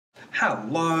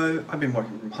Hello, I've been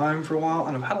working from home for a while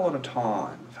and I've had a lot of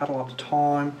time. I've had a lot of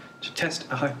time to test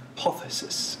a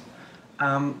hypothesis.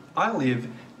 I live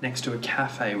next to a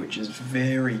cafe which is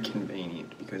very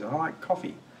convenient because I like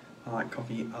coffee. I like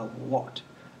coffee a lot.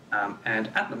 And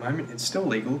at the moment it's still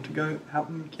legal to go out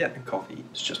and get a coffee.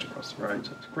 It's just across the road,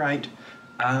 so it's great.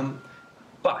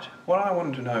 But what I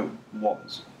wanted to know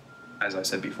was, as I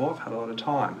said before, I've had a lot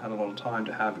of time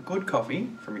to have good coffee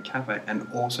from a cafe and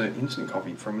also instant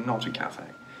coffee from not a cafe.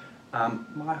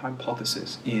 My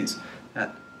hypothesis is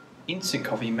that instant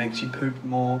coffee makes you poop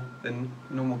more than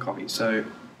normal coffee. So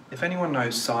if anyone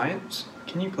knows science,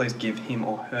 can you please give him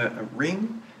or her a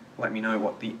ring? Let me know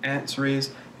what the answer is,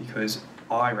 because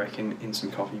I reckon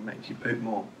instant coffee makes you poop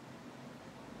more.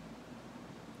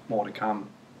 More to come.